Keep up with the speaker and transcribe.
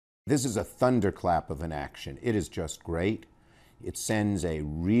This is a thunderclap of an action. It is just great. It sends a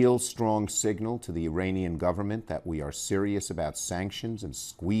real strong signal to the Iranian government that we are serious about sanctions and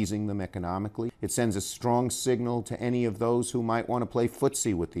squeezing them economically. It sends a strong signal to any of those who might want to play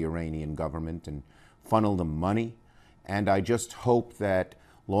footsie with the Iranian government and funnel them money. And I just hope that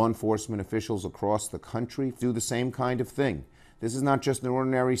law enforcement officials across the country do the same kind of thing. This is not just an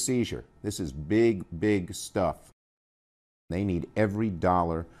ordinary seizure. This is big, big stuff. They need every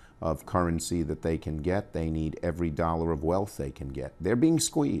dollar of currency that they can get. They need every dollar of wealth they can get. They're being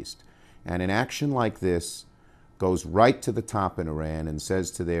squeezed. And an action like this goes right to the top in Iran and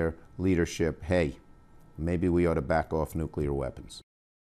says to their leadership, hey, maybe we ought to back off nuclear weapons.